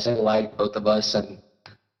of us. They like both of us, and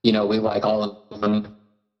we like all of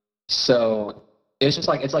So it's just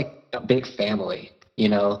like, it's like a big family, you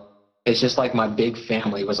know? It's just like my big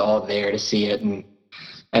family was all there to see it. And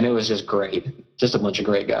it was just great. Just a bunch of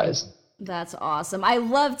great guys. That's awesome. I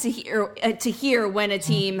love to hear when a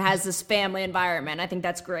team has this family environment. I think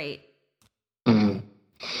that's great. Mm-hmm.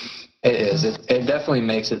 It is. It definitely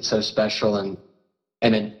makes it so special, and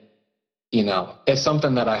it, you know, it's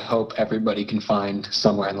something that I hope everybody can find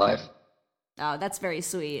somewhere in life. Oh, that's very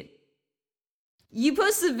sweet. You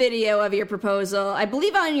posted a video of your proposal, I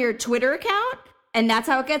believe, on your Twitter account, and that's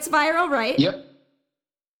how it gets viral, right? Yep.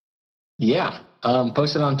 Yeah.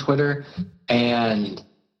 Posted on Twitter, and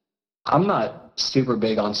I'm not super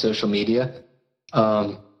big on social media,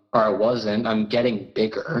 or I wasn't. I'm getting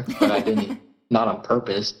bigger, but I didn't, not on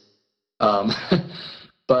purpose.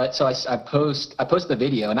 But so I posted the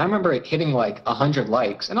video, and I remember it hitting like 100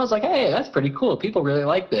 likes, and I was like, hey, that's pretty cool. People really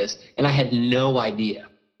like this. And I had no idea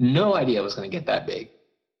it was going to get that big.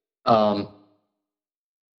 Cause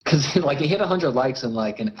like it hit 100 likes in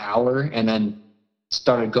like an hour, and then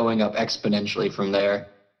started going up exponentially from there.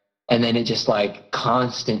 And then it just like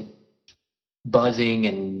constant buzzing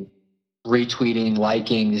and retweeting,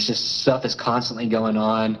 liking, it's just stuff is constantly going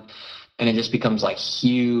on, and it just becomes like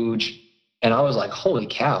huge. And I was like, holy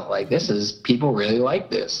cow, like people really like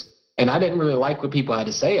this. And I didn't really like what people had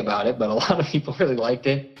to say about it, but a lot of people really liked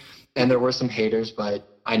it. And there were some haters, but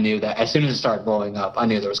I knew that as soon as it started blowing up, I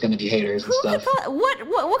knew there was going to be haters and stuff. What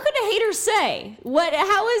could a hater say?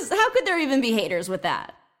 How could there even be haters with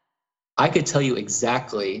that? I could tell you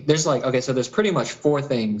exactly. There's like, okay, so there's pretty much 4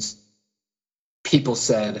 things people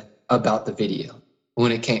said about the video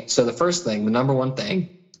when it came. So the first thing, the number one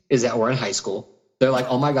thing, is that we're in high school. They're like,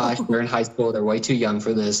 oh my gosh, we're in high school. They're way too young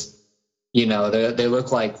for this. You know, they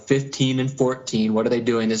look like 15 and 14. What are they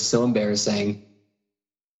doing? This is so embarrassing.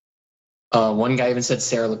 One guy even said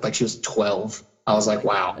Sarah looked like she was 12. I was like,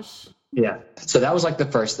 wow. Gosh. Yeah. So that was like the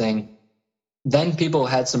first thing. Then people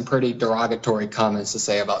had some pretty derogatory comments to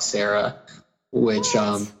say about Sarah, which,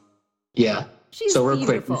 yeah. She's so real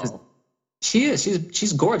beautiful. Quick,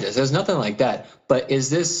 she's gorgeous. There's nothing like that. But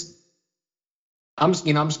is this? I'm just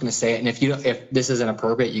going to say it, and if this isn't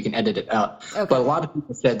appropriate, you can edit it out. Okay. But a lot of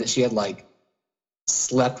people said that she had like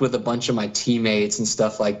slept with a bunch of my teammates and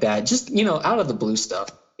stuff like that. Just, you know, out of the blue stuff.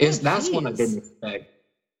 That's one I didn't expect.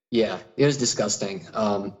 Yeah, it was disgusting.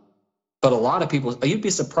 But a lot of people, you'd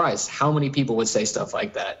be surprised how many people would say stuff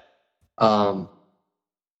like that. And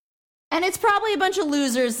it's probably a bunch of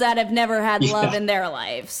losers that have never had love in their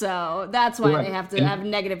life. So that's why they have to have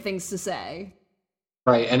negative things to say.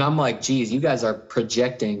 Right. And I'm like, geez, you guys are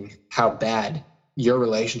projecting how bad your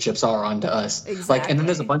relationships are onto us. Exactly. Like, and then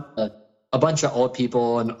there's a bunch of old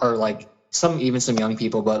people or like some young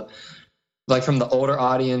people, but like from the older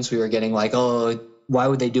audience, we were getting like, oh, why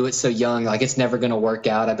would they do it so young? Like, it's never going to work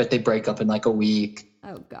out. I bet they break up in like a week.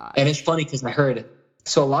 Oh God. And it's funny because I heard,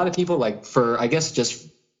 so a lot of people like just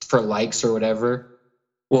for likes or whatever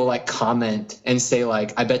will like comment and say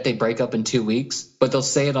like, I bet they break up in 2 weeks, but they'll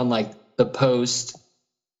say it on like the post,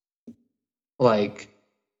 like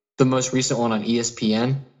the most recent one on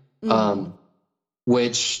ESPN,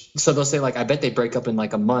 which, so they'll say like, I bet they break up in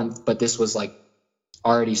like a month, but this was like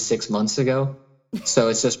already 6 months ago. So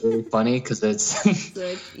it's just really funny because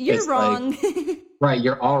it's you're wrong. Like, right.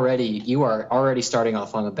 You are already starting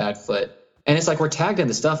off on a bad foot. And it's like, we're tagged in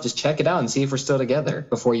the stuff. Just check it out and see if we're still together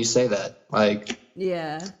before you say that. Like,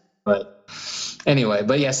 yeah. But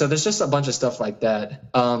anyway, so there's just a bunch of stuff like that.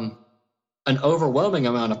 An overwhelming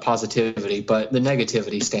amount of positivity, but the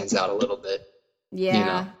negativity stands out a little bit. Yeah. You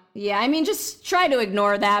know? Yeah. I mean, just try to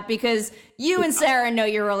ignore that because you and Sarah know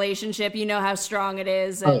your relationship. You know how strong it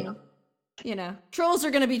is. And, you know, trolls are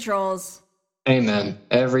going to be trolls. Amen.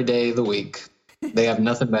 Every day of the week. They have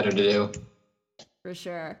nothing better to do. For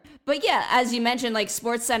sure. But yeah, as you mentioned, like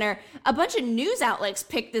SportsCenter, a bunch of news outlets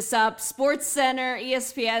picked this up. SportsCenter,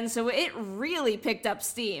 ESPN. So it really picked up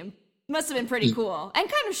steam. Must have been pretty cool and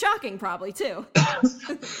kind of shocking probably too.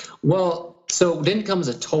 Well, so it didn't come as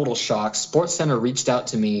a total shock. SportsCenter reached out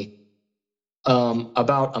to me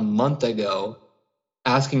about a month ago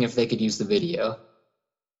asking if they could use the video.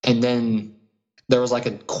 And then there was like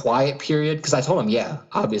a quiet period because I told them, yeah,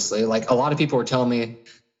 obviously. Like a lot of people were telling me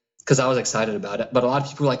because I was excited about it. But a lot of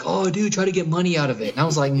people were like, oh, dude, try to get money out of it. And I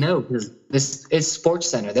was like, no, because this is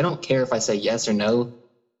SportsCenter. They don't care if I say yes or no.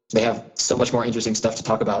 They have so much more interesting stuff to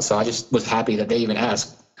talk about. So I just was happy that they even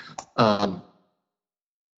asked. But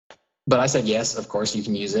I said, yes, of course you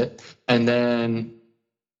can use it. And then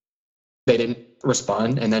they didn't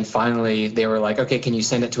respond. And then finally they were like, okay, can you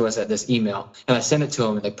send it to us at this email? And I sent it to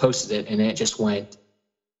them and they posted it and it just went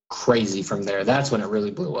crazy from there. That's when it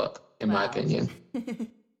really blew up. in my opinion.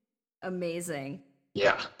 Amazing.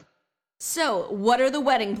 Yeah. So, what are the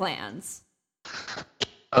wedding plans?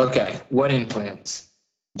 Okay, wedding plans.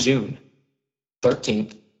 June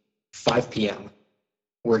 13th, 5 p.m.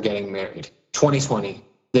 We're getting married. 2020,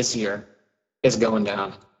 this year, is going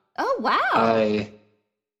down. Oh, wow.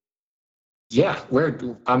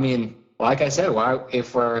 Like I said,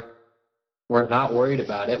 if we're not worried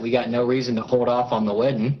about it, we got no reason to hold off on the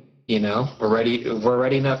wedding. We're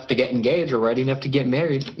ready enough to get engaged. We're ready enough to get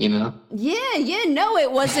married, Yeah, no,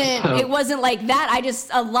 it wasn't like that.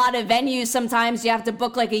 A lot of venues, sometimes you have to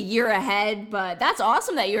book like a year ahead, but that's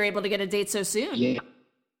awesome that you're able to get a date so soon. Yeah.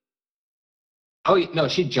 Oh, no,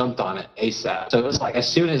 she jumped on it ASAP. So it was like as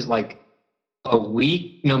soon as like a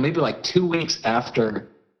week, maybe like 2 weeks after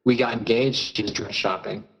we got engaged, she was dress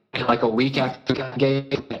shopping. And like a week after we got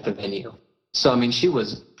engaged at the venue. So, she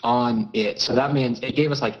was on it. So that means it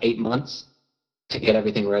gave us like 8 months to get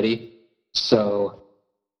everything ready. So,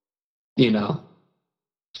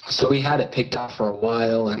 so we had it picked out for a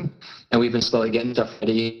while and we've been slowly getting stuff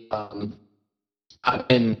ready.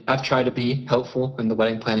 I've tried to be helpful in the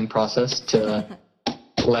wedding planning process to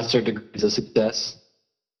lesser degrees of success,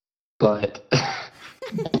 but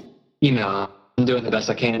I'm doing the best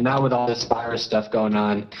I can. And now with all this virus stuff going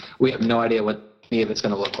on, we have no idea what any of it's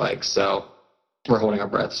going to look like. So we're holding our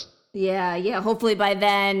breaths. Yeah. Hopefully by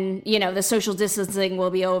then, the social distancing will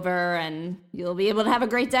be over and you'll be able to have a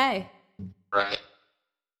great day. Right.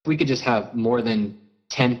 If we could just have more than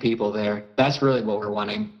 10 people there, that's really what we're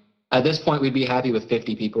wanting. At this point, we'd be happy with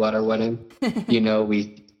 50 people at our wedding.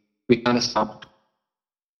 We kind of stopped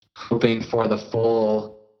hoping for the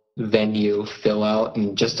full venue fill out and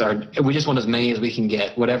we just want as many as we can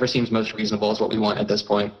get. Whatever seems most reasonable is what we want at this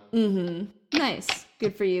point. Mm-hmm. Nice.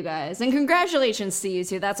 Good for you guys. And congratulations to you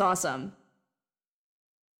two. That's awesome.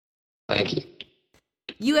 Thank you.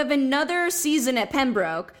 You have another season at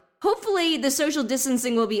Pembroke. Hopefully the social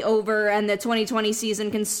distancing will be over and the 2020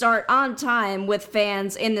 season can start on time with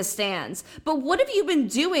fans in the stands. But what have you been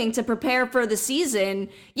doing to prepare for the season,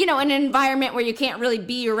 in an environment where you can't really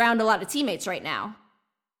be around a lot of teammates right now?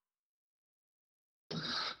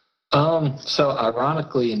 So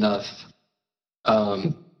ironically enough,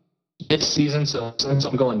 this season, so since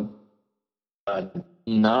I'm going,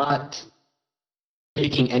 not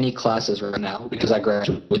taking any classes right now because I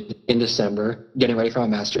graduated in December, getting ready for my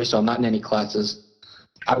master's, so I'm not in any classes.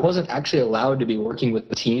 I wasn't actually allowed to be working with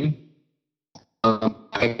the team.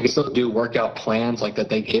 I could still do workout plans like that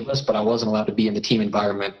they gave us, but I wasn't allowed to be in the team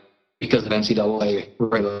environment because of NCAA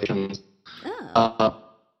regulations. Oh.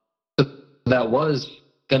 So that was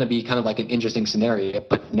going to be kind of like an interesting scenario,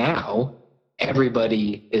 but now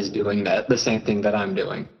everybody is doing the same thing that I'm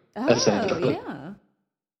doing. Oh, yeah.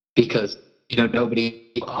 Because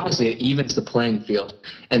nobody, honestly, it evens the playing field.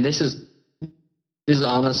 And this is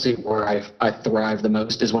honestly where I thrive the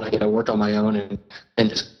most, is when I get to work on my own and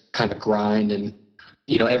just kind of grind. And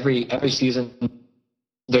every season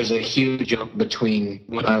there's a huge jump between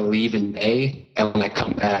when I leave in May and when I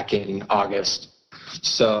come back in August.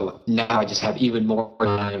 So now I just have even more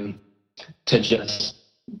time to just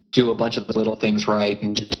do a bunch of the little things right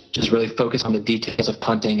and just really focus on the details of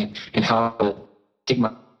punting and how to take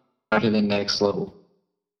my to the next level.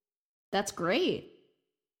 That's great.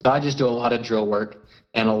 So I just do a lot of drill work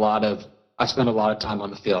and I spend a lot of time on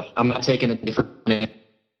the field. I'm not taking a different,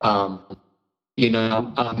 I'm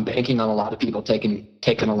banking on a lot of people taking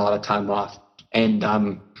a lot of time off, and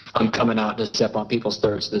I'm coming out to step on people's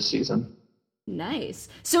throats this season. Nice.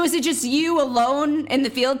 So is it just you alone in the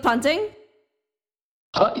field punting?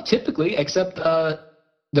 Typically, except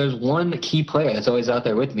there's one key player that's always out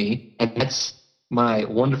there with me, and that's my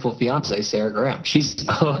wonderful fiance, Sarah Graham. She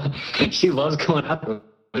loves going out there.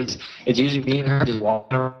 It's usually me and her just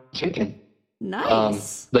walking around chicken.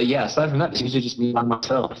 Nice. But yeah, aside from that, it's usually just me by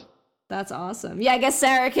myself. That's awesome. Yeah, I guess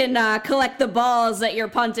Sarah can collect the balls that you're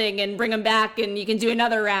punting and bring them back, and you can do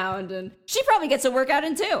another round. And she probably gets a workout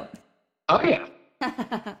in too. Oh yeah,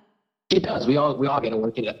 she does. We all get a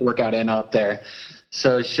workout in out there.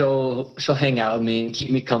 So she'll hang out with me and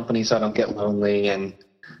keep me company so I don't get lonely, and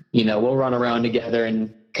we'll run around together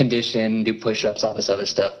and condition, do push-ups, all this other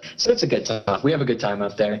stuff. So it's a good time. We have a good time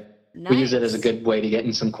out there. Nice. We use it as a good way to get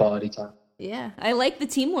in some quality time. Yeah, I like the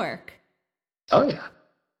teamwork. Oh yeah,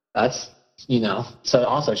 that's So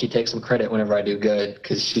also she takes some credit whenever I do good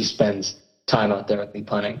because she spends time out there with me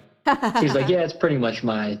punting. She's like, yeah, it's pretty much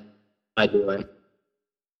my doing.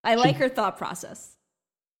 I like her thought process.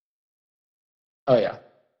 Oh yeah,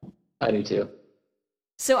 I do too.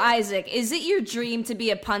 So Isaac, is it your dream to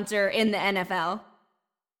be a punter in the NFL?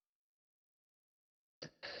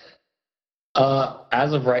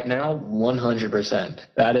 As of right now, 100%.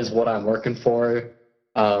 That is what I'm working for.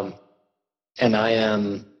 And I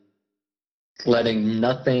am letting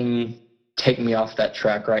nothing take me off that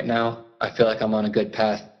track right now. I feel like I'm on a good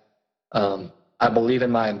path. I believe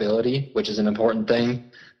in my ability, which is an important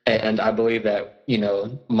thing. And I believe that,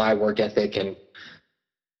 my work ethic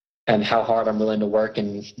and how hard I'm willing to work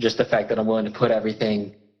and just the fact that I'm willing to put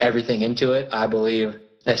everything into it, I believe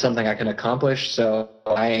that's something I can accomplish. So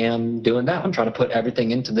I am doing that. I'm trying to put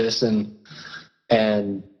everything into this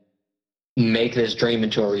and make this dream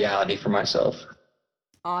into a reality for myself.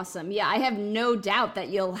 Awesome. Yeah, I have no doubt that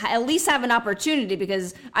you'll at least have an opportunity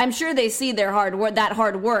because I'm sure they see their hard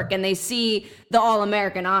work and they see the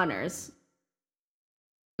All-American honors.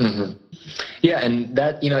 Mm-hmm. Yeah, and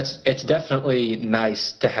that, it's definitely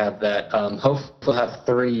nice to have that. Hopefully I'll have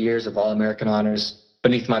 3 years of All-American honors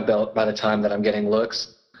beneath my belt by the time that I'm getting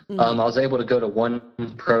looks. Mm-hmm. I was able to go to one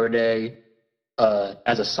pro day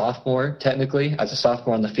as a sophomore, technically. As a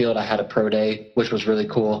sophomore on the field, I had a pro day, which was really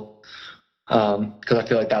cool because I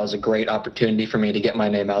feel like that was a great opportunity for me to get my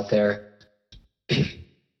name out there.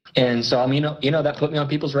 And so, that put me on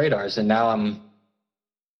people's radars, and now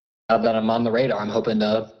that I'm on the radar, I'm hoping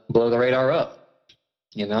to blow the radar up,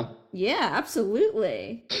 Yeah,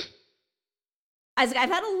 absolutely. Isaac, I've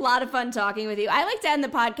had a lot of fun talking with you. I like to end the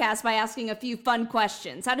podcast by asking a few fun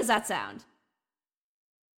questions. How does that sound?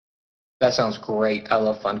 That sounds great. I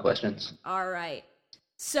love fun questions. All right.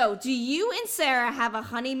 So, do you and Sarah have a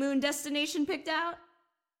honeymoon destination picked out?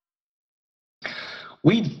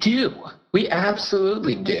 We do. We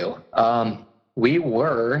absolutely do.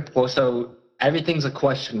 So everything's a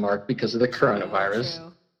question mark because of the coronavirus.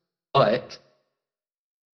 True. But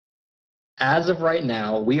as of right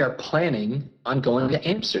now, we are planning on going to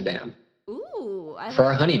Amsterdam. Ooh, for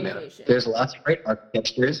our honeymoon. There's lots of great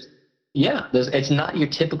architectures. Yeah, it's not your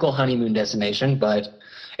typical honeymoon destination, but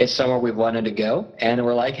it's somewhere we've wanted to go. And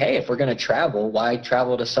we're like, hey, if we're going to travel, why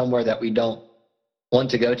travel to somewhere that we don't want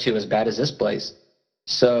to go to as bad as this place?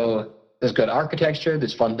 So there's good architecture.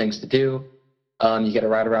 There's fun things to do. You get to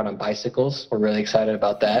ride around on bicycles. We're really excited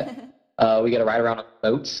about that. We get to ride around on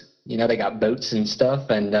boats. They got boats and stuff.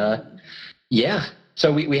 And yeah,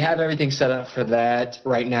 so we have everything set up for that.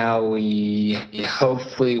 Right now, we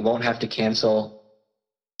hopefully won't have to cancel.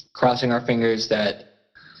 Crossing our fingers that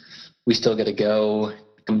we still get to go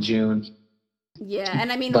come June. Yeah,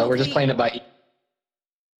 and but we're just playing it by ear.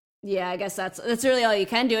 Yeah, I guess that's really all you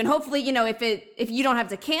can do. And hopefully, if you don't have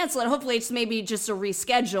to cancel it, hopefully it's maybe just a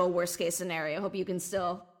reschedule, worst case scenario. Hope you can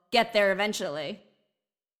still get there eventually.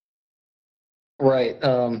 Right.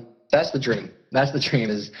 That's the dream. That's the dream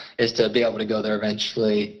is to be able to go there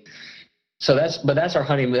eventually. So that's our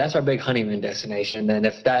honeymoon. That's our big honeymoon destination. And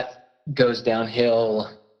if that goes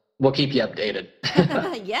downhill, we'll keep you updated.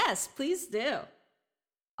 Yes, please do.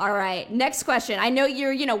 All right, next question. I know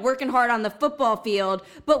you're, working hard on the football field,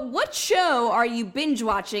 but what show are you binge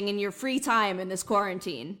watching in your free time in this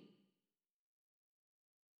quarantine?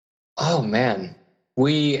 Oh, man.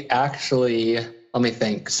 We actually, let me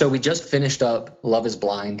think. So we just finished up Love is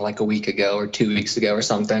Blind like a week ago or 2 weeks ago or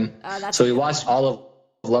something. So we watched all of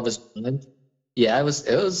Love is Blind. Yeah, it was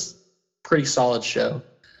a pretty solid show.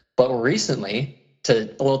 But recently,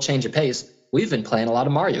 to a little change of pace, we've been playing a lot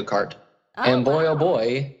of Mario Kart. Oh, and boy, wow. Oh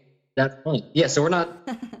boy, that's fun. Yeah, so we're not,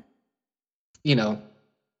 we don't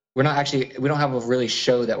have a really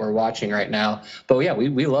show that we're watching right now. But yeah,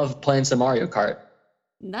 we love playing some Mario Kart.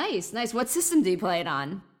 Nice. What system do you play it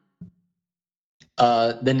on?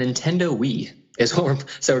 The Nintendo Wii is what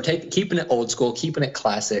we're keeping it old school, keeping it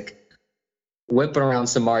classic, whipping around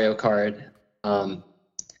some Mario Kart.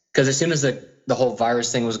 Because as soon as the whole virus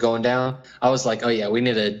thing was going down, I was like, oh yeah,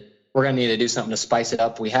 we're going to need to do something to spice it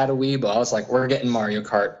up. We had a Wii, but I was like, we're getting Mario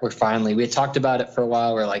Kart. We had talked about it for a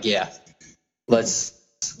while. We're like, yeah, let's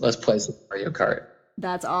play some Mario Kart.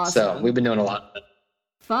 That's awesome. So we've been doing a lot of it.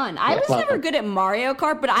 Fun. I was never good at Mario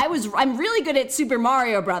Kart, but I'm really good at Super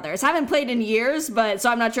Mario Brothers. I haven't played in years, so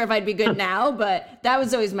I'm not sure if I'd be good now, but that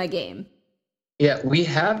was always my game. Yeah, we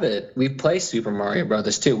have it. We play Super Mario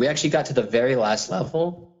Brothers too. We actually got to the very last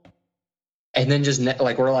level. And then just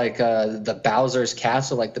we're like the Bowser's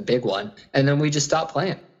Castle, like the big one. And then we just stopped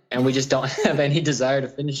playing. And we just don't have any desire to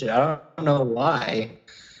finish it. I don't know why.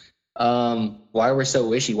 Why we're so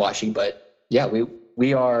wishy-washy. But yeah,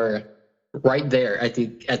 we are right there at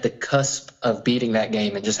the cusp of beating that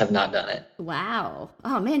game and just have not done it. Wow.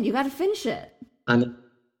 Oh man, you got to finish it. I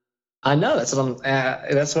know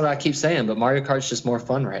that's what I keep saying. But Mario Kart's just more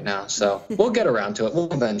fun right now. So we'll get around to it.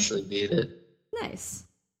 We'll eventually beat it. Nice.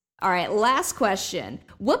 All right, last question.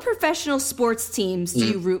 What professional sports teams do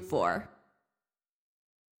you root for?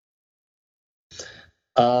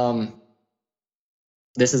 Um,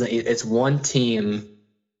 it's one team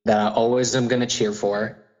that I always am going to cheer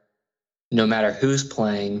for, no matter who's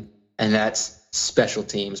playing, and that's special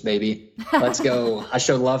teams, baby. Let's go. I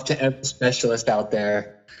show love to every specialist out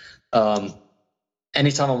there.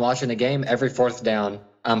 Anytime I'm watching the game, every fourth down,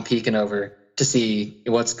 I'm peeking over to see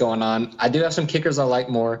what's going on. I do have some kickers I like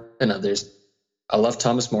more than others. I love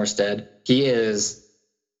Thomas Morstead. He is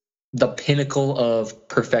the pinnacle of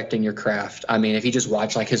perfecting your craft. I mean, if you just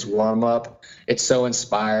watch like his warm up, it's so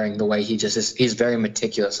inspiring the way he just is. He's very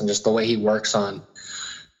meticulous, and just the way he works on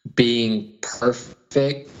being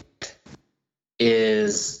perfect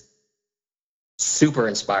is super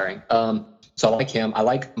inspiring. So I like him. I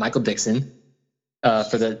like Michael Dixon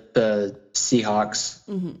for the Seahawks.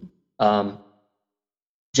 Mm-hmm.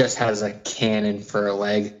 Just has a cannon for a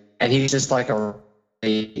leg, and he's just like a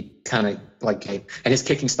kind of like, and his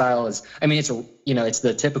kicking style is, I mean, it's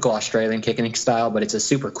the typical Australian kicking style, but it's a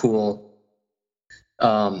super cool.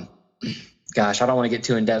 Gosh, I don't want to get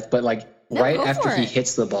too in depth, but like right after he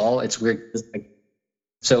hits the ball, it's weird.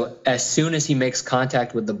 So as soon as he makes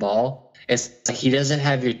contact with the ball, it's like he doesn't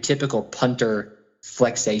have your typical punter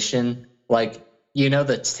flexation, like, you know,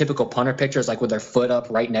 the typical punter pictures, like with their foot up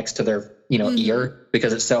right next to their, ear,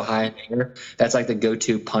 because it's so high in the air. That's like the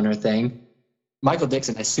go-to punter thing. Michael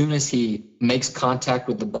Dixon, as soon as he makes contact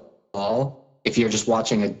with the ball, if you're just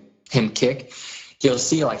watching him kick, you'll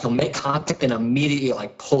see like he'll make contact and immediately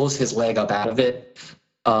like pulls his leg up out of it.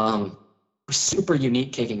 Super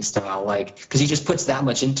unique kicking style, like, because he just puts that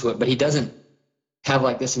much into it, but he doesn't have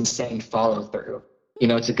like this insane follow through. You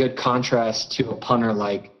know, it's a good contrast to a punter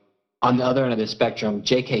like on the other end of the spectrum,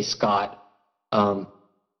 J.K. Scott,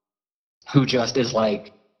 who just is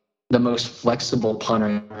like the most flexible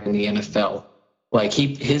punter in the NFL. Like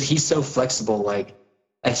he's so flexible, like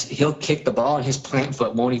as he'll kick the ball and his plant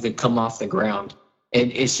foot won't even come off the ground.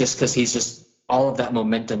 And it's just because he's just, all of that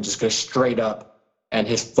momentum just goes straight up and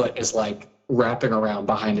his foot is like wrapping around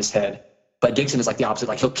behind his head. But Dixon is like the opposite.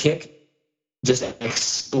 Like he'll kick, just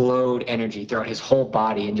explode energy throughout his whole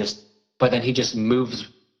body but then he just moves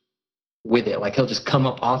with it. Like he'll just come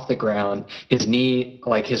up off the ground, his knee,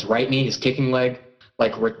 like his right knee, his kicking leg,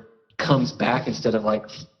 like comes back instead of like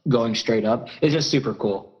going straight up. It's just super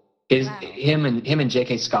cool. Him and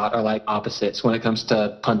J.K. Scott are like opposites when it comes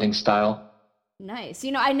to punting style. Nice.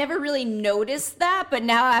 You know, I never really noticed that, but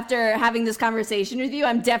now after having this conversation with you,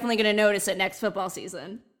 I'm definitely going to notice it next football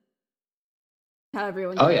season. How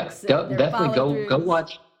everyone kicks. Definitely go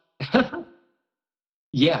watch.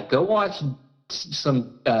 Yeah, go watch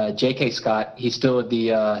some J.K. Scott. He's still at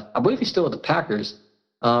I believe he's still at the Packers.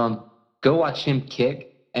 Go watch him kick,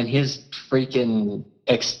 and his freaking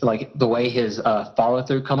like the way his follow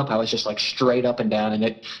through come up, how it's just like straight up and down, and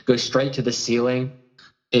it goes straight to the ceiling,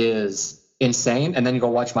 is insane. And then you go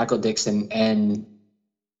watch Michael Dixon, and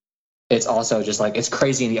it's also just like, it's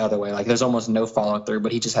crazy in the other way. Like there's almost no follow through,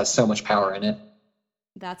 but he just has so much power in it.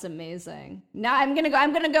 That's amazing. Now I'm gonna go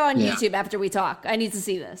on YouTube after we talk. I need to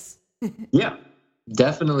see this. Yeah,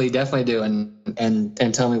 definitely do,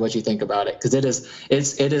 and tell me what you think about it, because it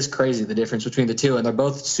is crazy the difference between the two, and they're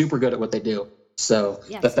both super good at what they do. So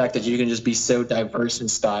the fact that you can just be so diverse in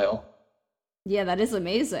style. Yeah, that is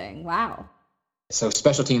amazing. Wow. So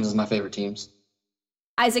special teams is my favorite teams.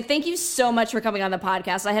 Isaac, thank you so much for coming on the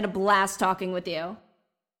podcast. I had a blast talking with you.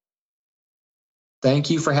 Thank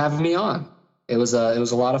you for having me on. It was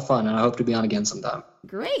a lot of fun, and I hope to be on again sometime.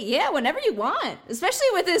 Great, yeah, whenever you want. Especially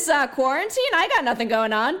with this quarantine, I got nothing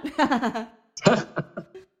going on.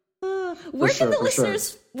 Where can the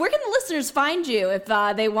listeners find you if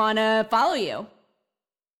they want to follow you?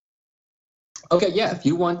 Okay, yeah, if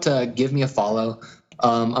you want to give me a follow,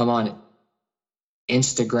 I'm on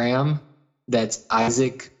Instagram. That's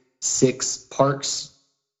Isaac6Parks,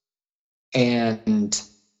 and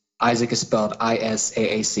Isaac is spelled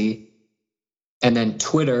ISAAC. And then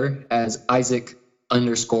Twitter as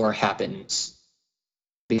Isaac_happens,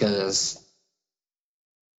 because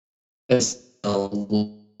it's a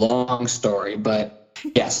long story, but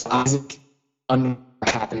yes,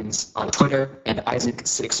 Isaac_happens on Twitter and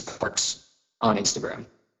Isaac6Parks on Instagram.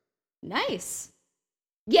 Nice.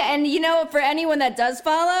 Yeah, and you know, for anyone that does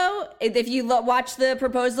follow, if you watch the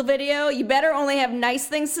proposal video, you better only have nice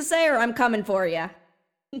things to say, or I'm coming for you.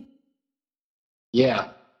 Yeah.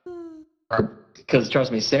 Because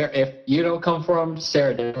trust me, Sarah, if you don't come for them,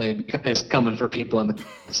 Sarah definitely is coming for people in the comment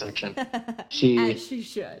section. As she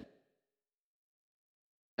should.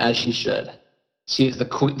 As she should. She's the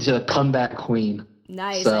queen. She's a comeback queen.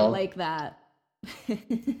 Nice, I like that.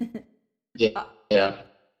 Yeah.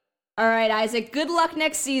 All right, Isaac, good luck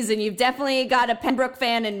next season. You've definitely got a Pembroke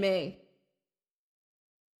fan in me.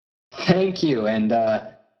 Thank you. And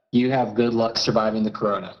you have good luck surviving the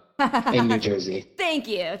corona in New Jersey. Thank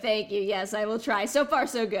you. Yes, I will try. So far,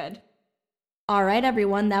 so good. All right,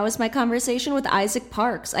 everyone, that was my conversation with Isaac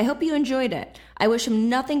Parks. I hope you enjoyed it. I wish him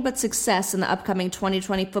nothing but success in the upcoming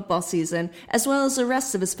 2020 football season, as well as the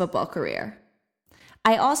rest of his football career.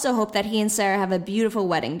 I also hope that he and Sarah have a beautiful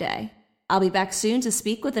wedding day. I'll be back soon to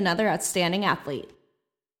speak with another outstanding athlete.